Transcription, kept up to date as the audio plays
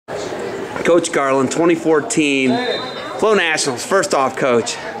Coach Garland, 2014, Flow Nationals. First off,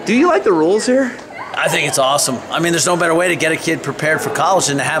 Coach, do you like the rules here? I think it's awesome. I mean, there's no better way to get a kid prepared for college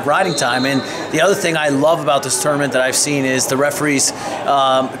than to have riding time. And the other thing I love about this tournament that I've seen is the referees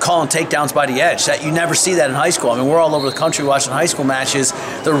calling takedowns by the edge. That you never see that in high school. I mean, we're all over the country watching high school matches.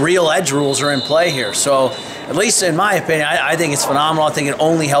 The real edge rules are in play here. So, at least in my opinion, I think it's phenomenal. I think it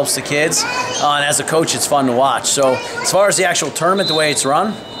only helps the kids. And as a coach, it's fun to watch. So, as far as the actual tournament, the way it's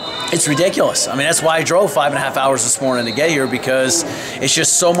run, it's ridiculous. I mean, that's why I drove 5.5 hours this morning to get here, because it's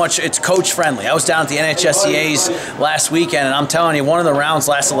just so much, it's coach friendly. I was down at the NHSCA's last weekend, and I'm telling you, one of the rounds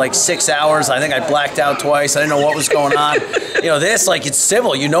lasted like 6 hours. I think I blacked out twice. I didn't know what was going on. You know, this, like, it's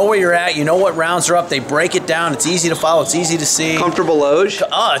civil. You know where you're at. You know what rounds are up. They break it down. It's easy to follow. It's easy to see. Comfortable loge.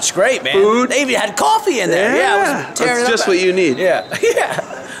 Oh, it's great, man. Food. They even had coffee in there. Yeah, I was tearing that's just what you need. Yeah,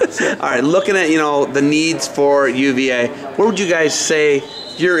 yeah. All right, looking at, you know, the needs for UVA, where would you guys say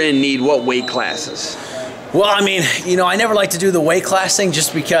you're in need? What weight classes? Well, I mean, you know, I never like to do the weight class thing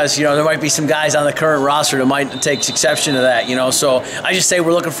just because, you know, there might be some guys on the current roster that might take exception to that, you know. So I just say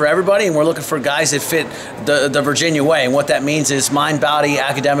we're looking for everybody, and we're looking for guys that fit the Virginia way. And what that means is mind, body,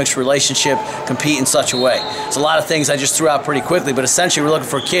 academics, relationship, compete in such a way. It's a lot of things I just threw out pretty quickly, but essentially we're looking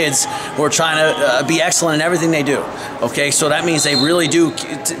for kids who are trying to be excellent in everything they do. Okay, so that means they really do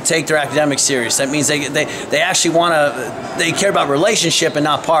take their academics serious. That means they actually want to, they care about relationship and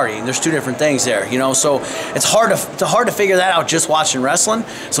not partying. There's two different things there, you know. So it's hard to figure that out just watching wrestling.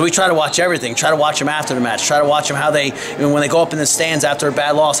 So we try to watch everything. Try to watch them after the match. Try to watch them how they, when they go up in the stands after a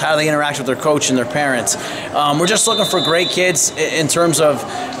bad loss, how do they interact with their coach and their parents. We're just looking for great kids in terms of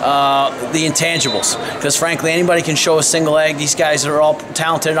the intangibles. Because frankly, anybody can show a single leg. These guys are all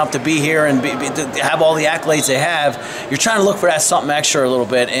talented enough to be here and to have all the accolades they have. You're trying to look for that something extra a little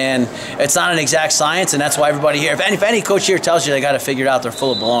bit, and it's not an exact science, and that's why everybody here, if any coach here tells you they got to figure it out, they're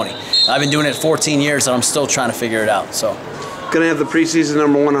full of baloney. I've been doing it 14 years, and I'm still trying to figure it out. So, gonna have the preseason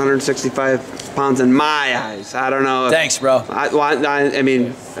number 165 pounds in my eyes. I don't know. Thanks, bro. I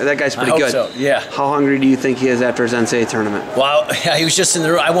mean, that guy's pretty good. So, yeah. How hungry do you think he is after his NCAA tournament? Well, yeah, he was just in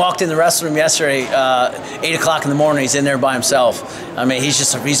the room. I walked in the wrestling room yesterday, 8 o'clock in the morning. He's in there by himself. I mean,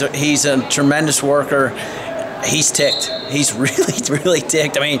 he's a tremendous worker. He's ticked. He's really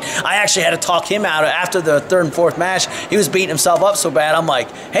ticked. I mean, I actually had to talk him out after the third and fourth match. He was beating himself up so bad. I'm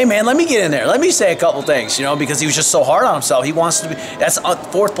like, hey man, let me get in there. Let me say a couple things, you know, because he was just so hard on himself. He wants to be. That's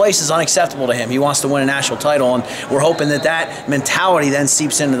fourth place is unacceptable to him. He wants to win a national title, and we're hoping that mentality then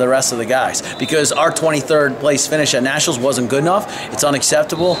seeps into the rest of the guys, because our 23rd place finish at nationals wasn't good enough. It's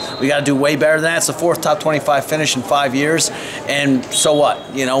unacceptable. We got to do way better than that. It's the fourth top 25 finish in 5 years, and so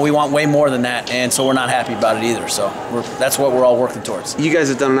what? You know, we want way more than that, and so we're not happy about it either. So that's what we're all working towards. You guys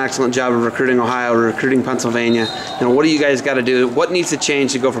have done an excellent job of recruiting Ohio, recruiting Pennsylvania. You know, what do you guys got to do? What needs to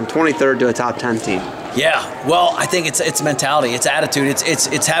change to go from 23rd to a top 10 team? Yeah, well, I think it's mentality, it's attitude,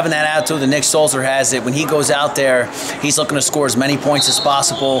 it's having that attitude that Nick Stolzer has. That when he goes out there, he's looking to score as many points as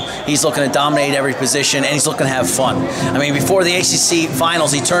possible. He's looking to dominate every position, and he's looking to have fun. I mean, before the ACC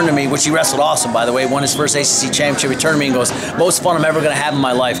finals, he turned to me, which he wrestled awesome, by the way, won his first ACC championship. He turned to me and goes, "Most fun I'm ever going to have in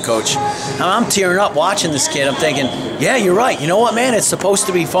my life, Coach." And I'm tearing up watching this kid. I'm thinking, yeah, you're right. You know what, man? It's supposed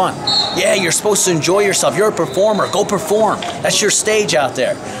to be fun. Yeah, you're supposed to enjoy yourself. You're a performer. Go perform. That's your stage out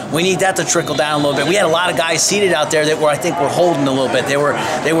there. We need that to trickle down a little bit. We had a lot of guys seated out there that I think were holding a little bit. They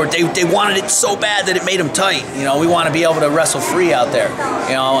wanted it so bad that it made them tight. You know, we want to be able to wrestle free out there.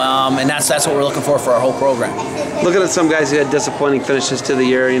 You know, and that's what we're looking for our whole program. Looking at some guys who had disappointing finishes to the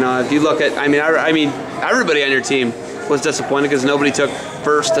year. You know, if you look at, I mean, everybody on your team was disappointed because nobody took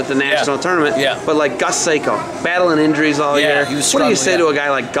first at the national tournament. Yeah. But like Gus Seiko, battling injuries all year. What do you say to a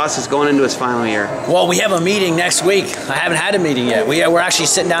guy like Gus who's going into his final year? Well, we have a meeting next week. I haven't had a meeting yet. We're actually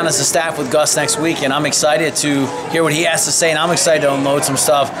sitting down as a staff with Gus next week, and I'm excited to hear what he has to say, and I'm excited to unload some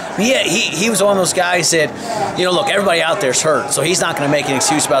stuff. Yeah, he was one of those guys that, you know, look, everybody out there's hurt, so he's not going to make an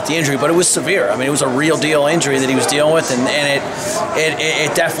excuse about the injury, but it was severe. I mean, it was a real deal injury that he was dealing with, and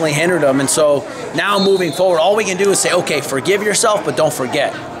it definitely hindered him. And so now moving forward, all we can do is say, okay, forgive yourself, but don't forget.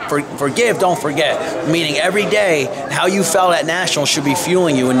 Forgive, don't forget. Meaning every day, how you felt at Nationals should be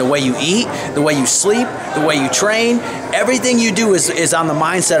fueling you in the way you eat, the way you sleep, the way you train. Everything you do is on the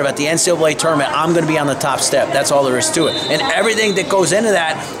mindset of at the NCAA tournament, I'm going to be on the top step. That's all there is to it. And everything that goes into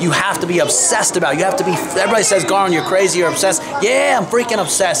that, you have to be obsessed about. You have to be, everybody says, Garland, you're crazy, you're obsessed. Yeah, I'm freaking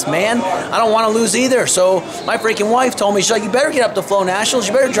obsessed, man. I don't want to lose either. So my freaking wife told me, she's like, you better get up to Flow Nationals.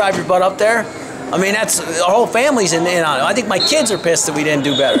 You better drive your butt up there. I mean, that's our whole family's in on it. I think my kids are pissed that we didn't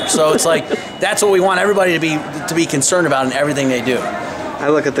do better. So it's like that's what we want everybody to be concerned about in everything they do. I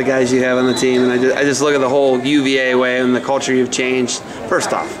look at the guys you have on the team, and I just look at the whole UVA way and the culture you've changed.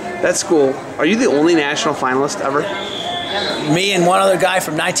 First off, That school, are you the only national finalist ever? Me and one other guy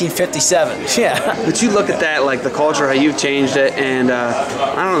from 1957. Yeah. But you look at that, like the culture, how you've changed it, and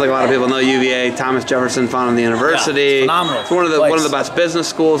I don't think a lot of people know UVA. Thomas Jefferson founded the university. Yeah, it's phenomenal. It's one of the best business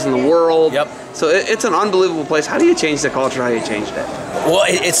schools in the world. Yep. So it's an unbelievable place. How do you change the culture? How you changed it? Well,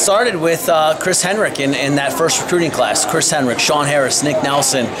 it started with Chris Henrik in that first recruiting class. Chris Henrik, Sean Harris, Nick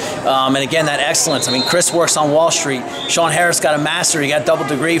Nelson, and again, that excellence. I mean, Chris works on Wall Street. Sean Harris got a master. He got a double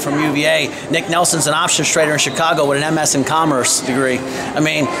degree from UVA. Nick Nelson's an options trader in Chicago with an MS in Commerce degree. I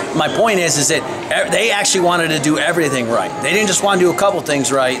mean, my point is that they actually wanted to do everything right. They didn't just want to do a couple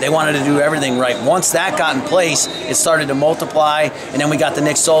things right. They wanted to do everything right. Once that got in place, it started to multiply, and then we got the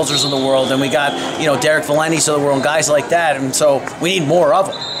Nick Solzers of the world, and we got, you know, Derek Valenti's of the world, and guys like that, and so we need more of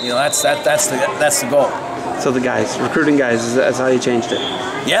them. You know, that's the goal. So the guys, recruiting guys, that's how you changed it.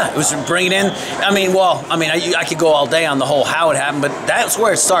 Yeah, it was bringing in. I could go all day on the whole how it happened, but that's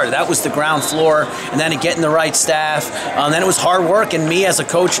where it started. That was the ground floor, and then getting the right staff. Then it was hard work, and me as a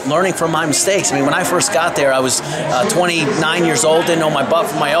coach learning from my mistakes. I mean, when I first got there, I was 29 years old, didn't know my butt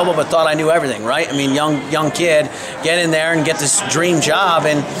from my elbow, but thought I knew everything. Right? I mean, young kid, get in there and get this dream job,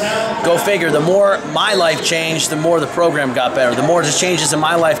 and go figure. The more my life changed, the more the program got better. The more the changes in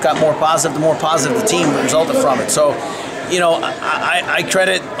my life got more positive, the more positive the team resulted from it. So, you know, I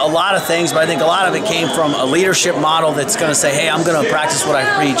credit a lot of things, but I think a lot of it came from a leadership model that's going to say, hey, I'm going to practice what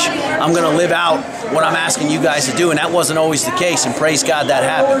I preach. I'm going to live out what I'm asking you guys to do, and that wasn't always the case, and praise God that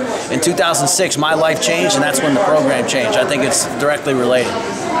happened. In 2006, my life changed, and that's when the program changed. I think it's directly related.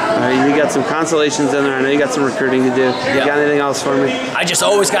 You got some consolations in there. I know you got some recruiting to do. You got anything else for me? I just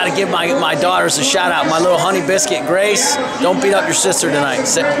always got to give my daughters a shout out. My little honey biscuit, Grace. Don't beat up your sister tonight.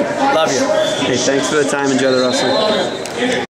 Love you. Hey, thanks for the time. Enjoy the wrestling.